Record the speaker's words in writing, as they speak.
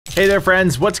Hey there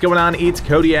friends, what's going on? It's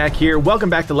Codiak here. Welcome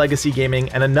back to Legacy Gaming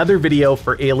and another video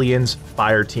for Aliens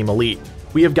Fireteam Elite.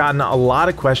 We have gotten a lot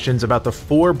of questions about the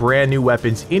 4 brand new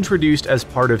weapons introduced as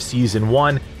part of Season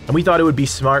 1, and we thought it would be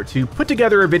smart to put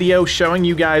together a video showing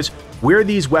you guys where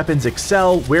these weapons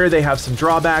excel, where they have some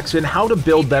drawbacks, and how to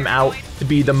build them out to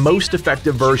be the most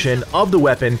effective version of the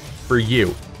weapon for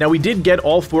you. Now, we did get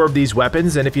all 4 of these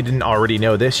weapons, and if you didn't already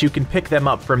know this, you can pick them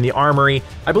up from the armory.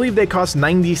 I believe they cost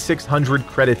 9,600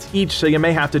 credits each, so you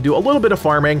may have to do a little bit of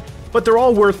farming, but they're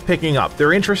all worth picking up.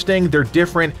 They're interesting, they're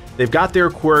different, they've got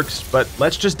their quirks, but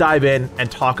let's just dive in and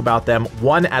talk about them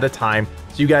one at a time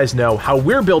so you guys know how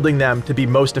we're building them to be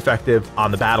most effective on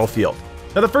the battlefield.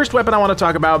 Now, the first weapon I want to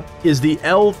talk about is the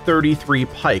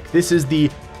L59 Pike. This is the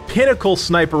pinnacle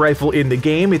sniper rifle in the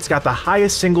game. It's got the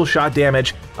highest single shot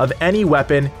damage of any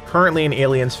weapon currently in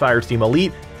Aliens Fireteam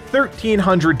Elite,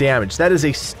 1,300 damage. That is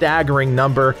a staggering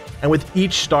number, and with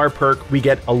each star perk, we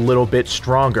get a little bit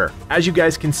stronger. As you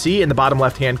guys can see in the bottom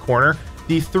left-hand corner,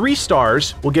 the 3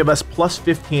 stars will give us plus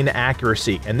 15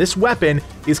 accuracy, and this weapon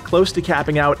is close to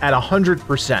capping out at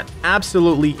 100%.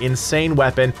 Absolutely insane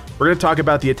weapon. We're going to talk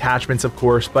about the attachments, of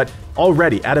course, but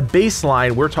already at a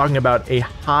baseline, we're talking about a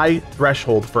high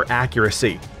threshold for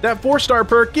accuracy. That 4-star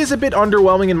perk is a bit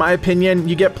underwhelming in my opinion.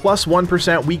 You get plus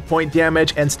 1% weak point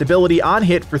damage and stability on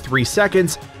hit for 3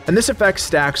 seconds, and this effect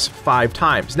stacks 5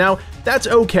 times. Now, that's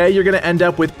okay. You're going to end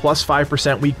up with plus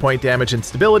 5% weak point damage and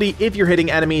stability. If you're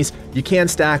hitting enemies, you can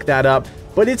stack that up,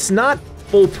 but it's not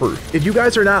foolproof. If you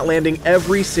guys are not landing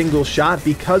every single shot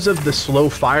because of the slow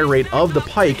fire rate of the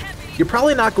Pike, you're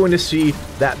probably not going to see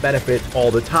that benefit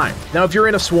all the time. Now, if you're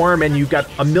in a swarm and you've got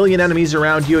a million enemies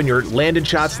around you and you're landing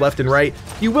shots left and right,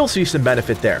 you will see some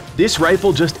benefit there. This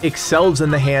rifle just excels in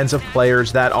the hands of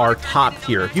players that are top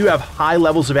tier. If you have high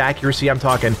levels of accuracy, I'm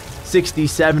talking 60,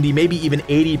 70, maybe even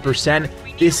 80%,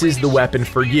 this is the weapon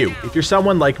for you. If you're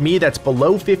someone like me that's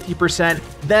below 50%,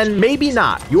 then maybe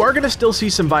not. You are going to still see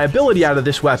some viability out of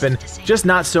this weapon, just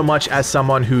not so much as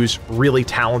someone who's really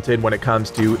talented when it comes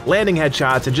to landing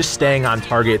headshots and just staying on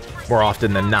target more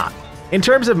often than not. In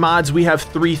terms of mods, we have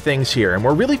 3 things here, and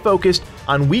we're really focused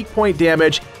on weak point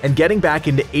damage and getting back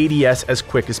into ADS as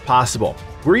quick as possible.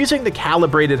 We're using the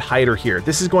calibrated hider here.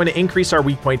 This is going to increase our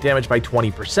weak point damage by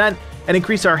 20% and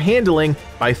increase our handling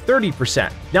by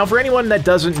 30%. Now, for anyone that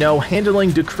doesn't know,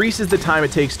 handling decreases the time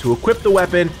it takes to equip the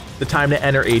weapon, the time to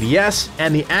enter ADS,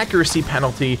 and the accuracy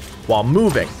penalty while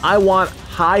moving. I want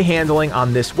high handling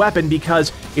on this weapon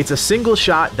because it's a single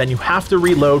shot, then you have to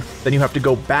reload, then you have to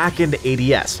go back into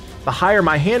ADS. The higher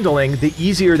my handling, the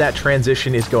easier that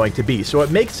transition is going to be. So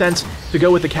it makes sense to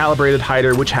go with the calibrated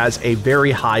hider, which has a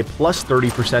very high plus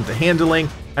 30% to handling.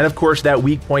 And of course, that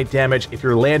weak point damage, if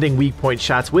you're landing weak point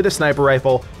shots with a sniper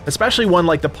rifle, especially one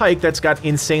like the Pike that's got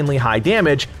insanely high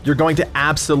damage, you're going to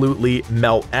absolutely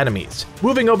melt enemies.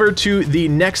 Moving over to the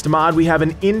next mod, we have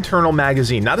an internal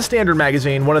magazine, not a standard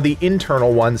magazine, one of the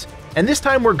internal ones. And this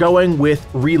time we're going with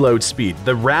reload speed,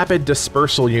 the rapid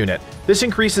dispersal unit. This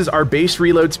increases our base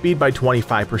reload speed by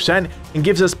 25% and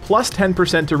gives us plus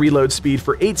 10% to reload speed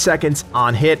for 8 seconds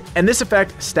on hit, and this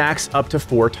effect stacks up to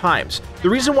 4 times. The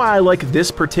reason why I like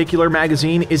this particular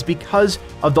magazine is because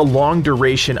of the long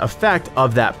duration effect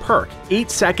of that perk. 8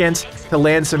 seconds to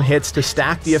land some hits to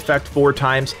stack the effect 4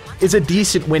 times is a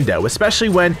decent window, especially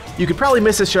when you could probably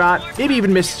miss a shot, maybe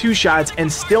even miss 2 shots,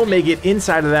 and still make it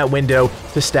inside of that window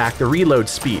to stack the reload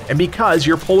speed. And because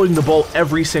you're pulling the bolt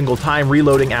every single time,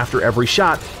 reloading after every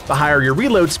shot, the higher your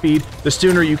reload speed, the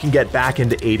sooner you can get back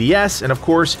into ADS. And of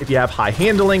course, if you have high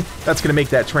handling, that's going to make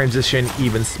that transition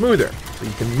even smoother. So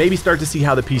you can maybe start to see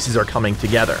how the pieces are coming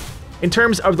together. In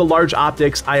terms of the large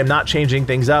optics, I am not changing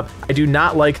things up. I do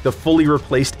not like the fully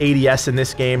replaced ADS in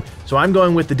this game, so I'm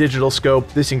going with the digital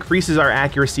scope. This increases our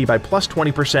accuracy by plus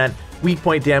 20%, weak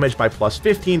point damage by plus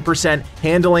 15%,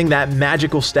 handling that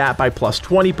magical stat by plus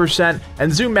 20%,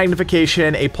 and zoom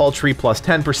magnification a paltry plus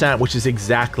 10%, which is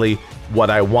exactly what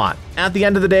I want. At the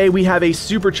end of the day, we have a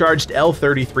supercharged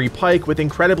L59 Pike with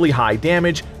incredibly high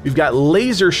damage. We've got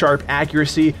laser sharp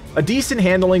accuracy, a decent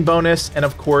handling bonus, and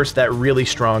of course that really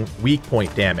strong weak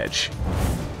point damage.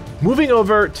 Moving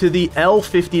over to the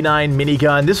L59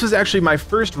 Minigun, this was actually my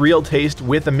first real taste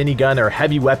with a minigun or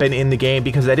heavy weapon in the game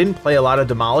because I didn't play a lot of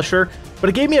Demolisher, but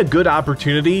it gave me a good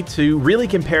opportunity to really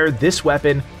compare this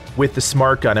weapon with the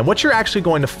smart gun. And what you're actually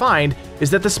going to find is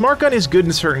that the smart gun is good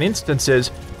in certain instances,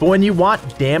 but when you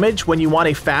want damage, when you want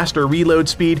a faster reload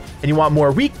speed, and you want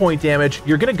more weak point damage,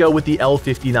 you're going to go with the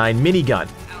L59 Minigun.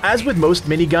 As with most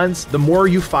miniguns, the more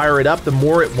you fire it up, the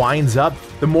more it winds up,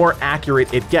 the more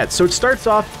accurate it gets. So it starts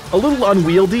off a little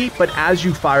unwieldy, but as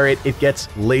you fire it, it gets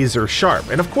laser sharp.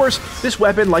 And of course, this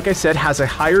weapon, like I said, has a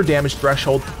higher damage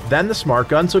threshold than the smart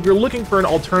gun. So if you're looking for an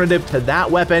alternative to that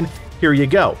weapon, here you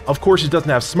go. Of course, it doesn't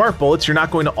have smart bullets. You're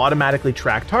not going to automatically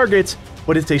track targets,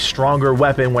 but it's a stronger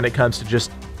weapon when it comes to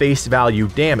just face value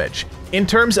damage. In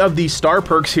terms of the star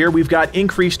perks here, we've got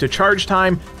increase to charge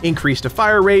time, increase to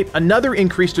fire rate, another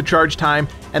increase to charge time,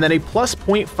 and then a plus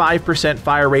 0.5%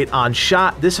 fire rate on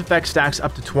shot. This effect stacks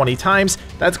up to 20 times.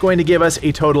 That's going to give us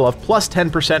a total of plus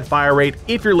 10% fire rate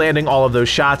if you're landing all of those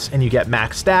shots and you get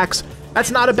max stacks. That's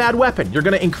not a bad weapon. You're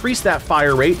going to increase that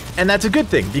fire rate, and that's a good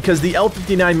thing because the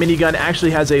L59 Minigun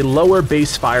actually has a lower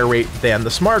base fire rate than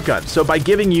the smart gun. So by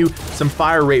giving you some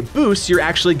fire rate boosts, you're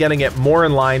actually getting it more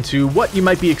in line to what you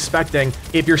might be expecting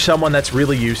if you're someone that's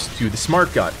really used to the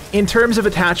smart gun. In terms of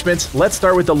attachments, let's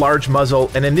start with the large muzzle,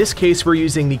 and in this case, we're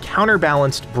using the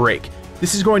counterbalanced brake.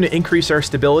 This is going to increase our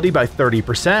stability by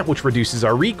 30%, which reduces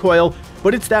our recoil,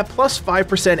 but it's that plus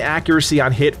 5% accuracy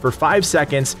on hit for 5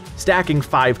 seconds, stacking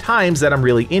 5 times that I'm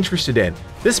really interested in.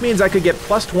 This means I could get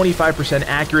plus 25%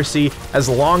 accuracy as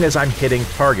long as I'm hitting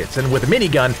targets. And with a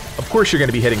minigun, of course you're going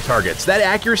to be hitting targets. That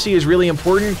accuracy is really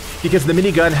important because the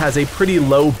minigun has a pretty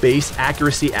low base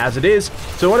accuracy as it is,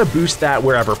 so I want to boost that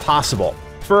wherever possible.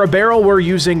 For a barrel, we're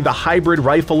using the hybrid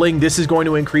rifling. This is going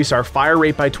to increase our fire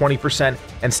rate by 20%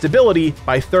 and stability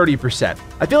by 30%.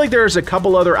 I feel like there's a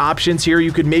couple other options here.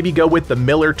 You could maybe go with the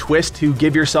Miller twist to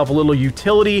give yourself a little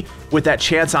utility with that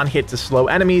chance on hit to slow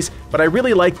enemies, but I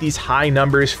really like these high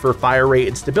numbers for fire rate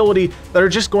and stability that are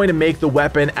just going to make the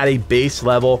weapon at a base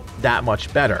level that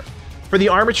much better. For the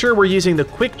armature, we're using the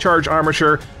quick charge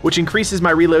armature, which increases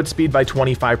my reload speed by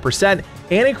 25%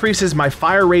 and increases my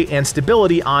fire rate and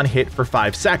stability on hit for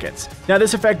 5 seconds. Now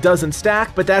this effect doesn't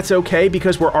stack, but that's okay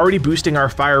because we're already boosting our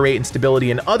fire rate and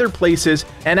stability in other places,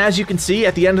 and as you can see,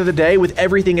 at the end of the day, with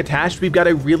everything attached, we've got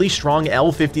a really strong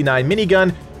L59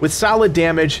 minigun with solid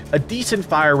damage, a decent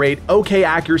fire rate, okay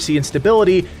accuracy and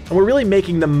stability, and we're really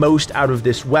making the most out of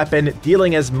this weapon,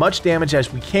 dealing as much damage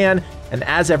as we can, and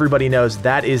as everybody knows,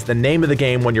 that is the name of the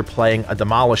game when you're playing a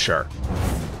demolisher.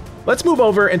 Let's move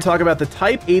over and talk about the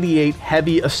Type 88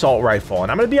 Heavy Assault Rifle,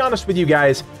 and I'm going to be honest with you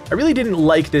guys, I really didn't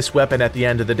like this weapon at the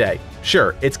end of the day.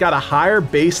 Sure, it's got a higher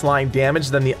baseline damage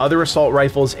than the other assault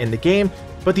rifles in the game,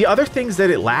 but the other things that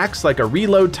it lacks, like a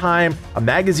reload time, a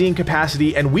magazine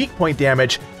capacity, and weak point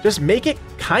damage, just make it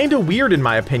kinda weird in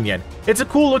my opinion. It's a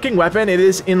cool looking weapon, it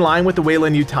is in line with the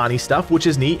Weyland-Yutani stuff, which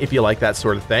is neat if you like that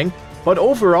sort of thing. But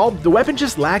overall, the weapon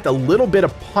just lacked a little bit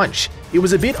of punch. It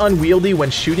was a bit unwieldy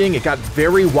when shooting, it got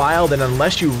very wild, and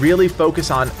unless you really focus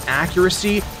on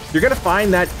accuracy, you're gonna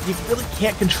find that you really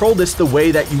can't control this the way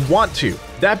that you want to.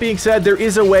 That being said, there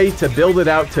is a way to build it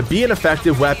out to be an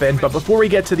effective weapon, but before we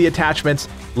get to the attachments,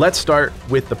 let's start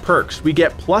with the perks. We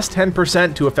get plus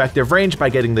 10% to effective range by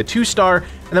getting the 2-star,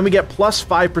 and then we get plus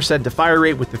 5% to fire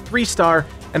rate with the 3-star,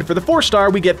 and for the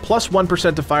 4-star, we get plus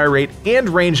 1% to fire rate and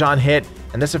range on hit,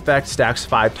 and this effect stacks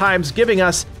 5 times, giving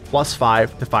us plus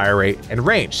 5 to fire rate and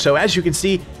range. So as you can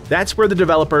see, that's where the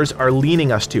developers are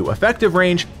leaning us to, effective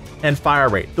range and fire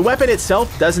rate. The weapon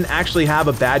itself doesn't actually have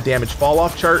a bad damage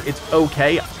falloff chart. It's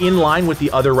okay, in line with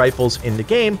the other rifles in the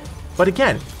game, but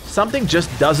again, something just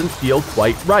doesn't feel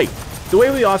quite right. The way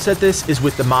we offset this is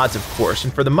with the mods, of course,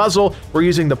 and for the muzzle, we're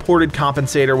using the ported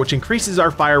compensator, which increases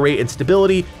our fire rate and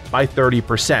stability by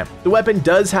 30%. The weapon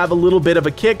does have a little bit of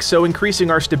a kick, so increasing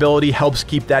our stability helps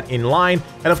keep that in line,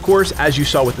 and of course, as you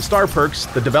saw with the star perks,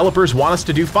 the developers want us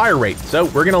to do fire rate, so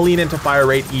we're going to lean into fire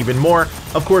rate even more.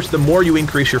 Of course, the more you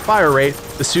increase your fire rate,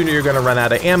 the sooner you're going to run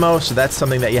out of ammo, so that's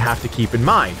something that you have to keep in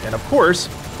mind, and of course,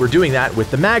 we're doing that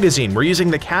with the magazine. We're using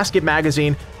the casket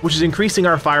magazine, which is increasing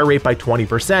our fire rate by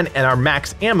 20%, and our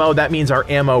max ammo, that means our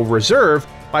ammo reserve,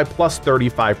 by plus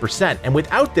 35%. And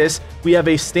without this, we have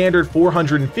a standard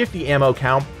 450 ammo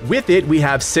count. With it, we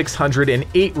have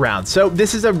 608 rounds. So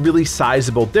this is a really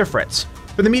sizable difference.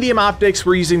 For the medium optics,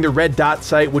 we're using the red dot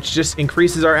sight, which just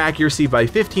increases our accuracy by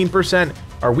 15%,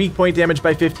 our weak point damage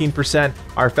by 15%,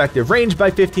 our effective range by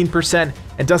 15%,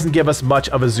 and doesn't give us much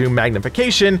of a zoom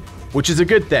magnification, which is a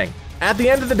good thing. At the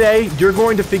end of the day, you're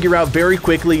going to figure out very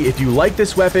quickly if you like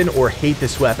this weapon or hate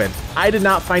this weapon. I did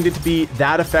not find it to be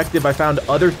that effective. I found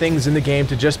other things in the game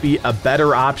to just be a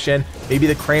better option. Maybe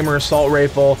the Kramer assault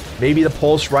rifle, maybe the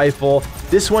pulse rifle.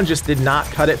 This one just did not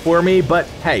cut it for me, but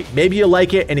hey, maybe you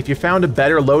like it, and if you found a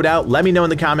better loadout, let me know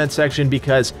in the comment section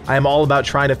because I am all about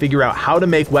trying to figure out how to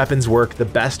make weapons work the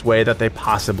best way that they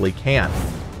possibly can.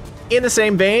 In the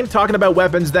same vein, talking about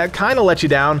weapons that kind of let you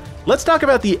down, let's talk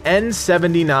about the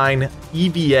N79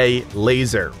 EVA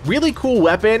Laser. Really cool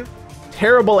weapon,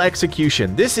 terrible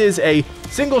execution. This is a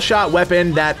single shot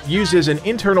weapon that uses an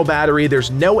internal battery.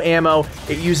 There's no ammo.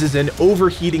 It uses an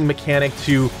overheating mechanic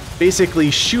to basically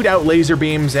shoot out laser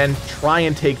beams and try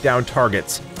and take down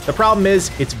targets. The problem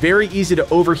is it's very easy to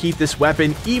overheat this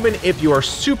weapon. Even if you are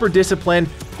super disciplined,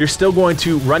 you're still going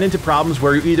to run into problems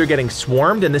where you're either getting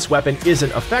swarmed and this weapon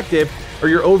isn't effective, or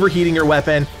you're overheating your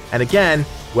weapon and again,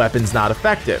 weapon's not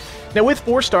effective. Now with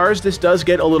 4 stars, this does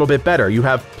get a little bit better. You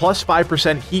have plus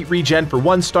 5% heat regen for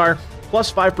 1 star,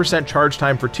 plus 5% charge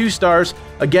time for 2 stars,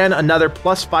 again another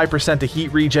plus 5% to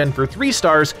heat regen for 3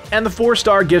 stars, and the 4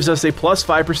 star gives us a plus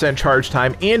 5% charge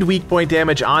time and weak point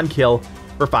damage on kill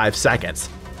for 5 seconds.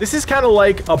 This is kind of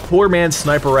like a poor man's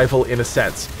sniper rifle in a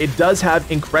sense. It does have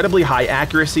incredibly high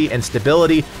accuracy and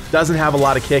stability, doesn't have a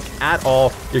lot of kick at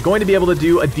all. You're going to be able to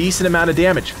do a decent amount of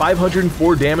damage.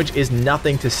 504 damage is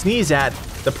nothing to sneeze at.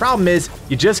 The problem is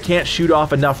you just can't shoot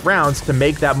off enough rounds to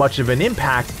make that much of an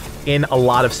impact in a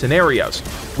lot of scenarios.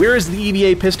 Where is the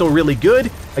EVA pistol really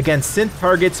good? Against synth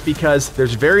targets, because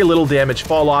there's very little damage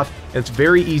fall off and it's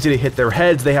very easy to hit their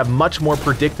heads. They have much more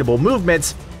predictable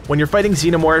movements. When you're fighting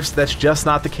xenomorphs, that's just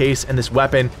not the case, and this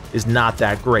weapon is not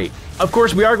that great. Of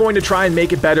course, we are going to try and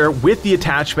make it better with the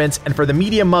attachments, and for the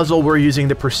medium muzzle, we're using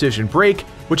the precision break,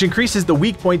 which increases the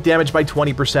weak point damage by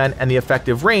 20% and the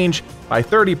effective range by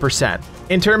 30%.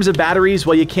 In terms of batteries,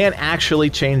 well, you can't actually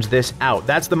change this out.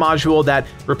 That's the module that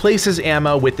replaces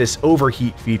ammo with this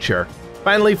overheat feature.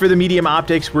 Finally, for the medium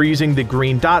optics, we're using the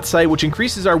green dot sight, which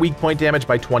increases our weak point damage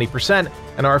by 20%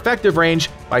 and our effective range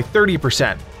by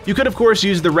 30%. You could, of course,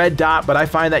 use the red dot, but I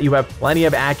find that you have plenty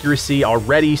of accuracy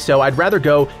already, so I'd rather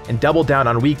go and double down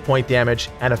on weak point damage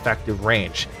and effective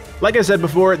range. Like I said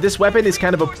before, this weapon is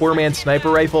kind of a poor man's sniper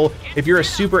rifle. If you're a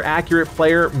super accurate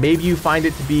player, maybe you find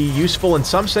it to be useful in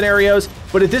some scenarios,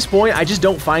 but at this point, I just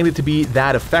don't find it to be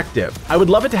that effective. I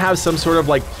would love it to have some sort of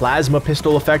like plasma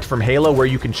pistol effect from Halo where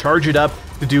you can charge it up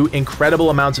to do incredible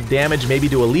amounts of damage, maybe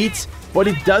to elites, but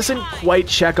it doesn't quite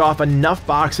check off enough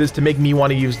boxes to make me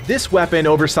want to use this weapon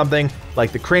over something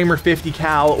like the Kramer 50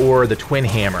 cal or the Twin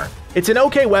Hammer. It's an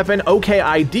okay weapon, okay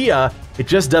idea, it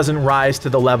just doesn't rise to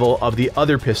the level of the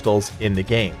other pistols in the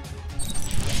game.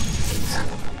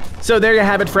 So there you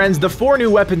have it, friends, the 4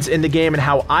 new weapons in the game and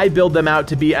how I build them out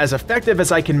to be as effective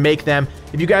as I can make them.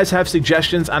 If you guys have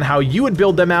suggestions on how you would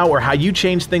build them out or how you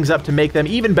change things up to make them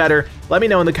even better, let me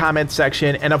know in the comments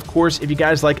section. And of course, if you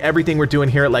guys like everything we're doing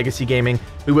here at Legacy Gaming,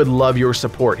 we would love your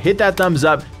support. Hit that thumbs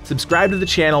up, subscribe to the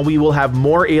channel. We will have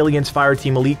more Aliens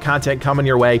Fireteam Elite content coming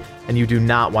your way, and you do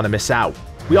not want to miss out.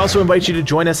 We also invite you to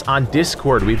join us on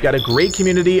Discord. We've got a great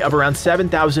community of around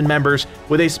 7,000 members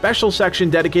with a special section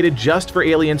dedicated just for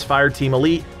Aliens Fireteam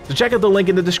Elite, so check out the link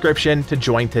in the description to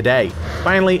join today.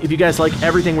 Finally, if you guys like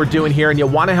everything we're doing here and you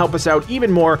want to help us out even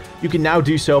more, you can now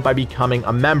do so by becoming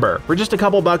a member. For just a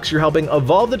couple bucks, you're helping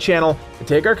evolve the channel and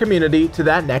take our community to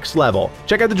that next level.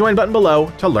 Check out the join button below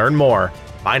to learn more.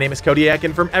 My name is Codiak,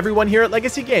 and from everyone here at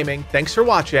Legacy Gaming, thanks for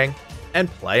watching, and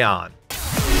play on.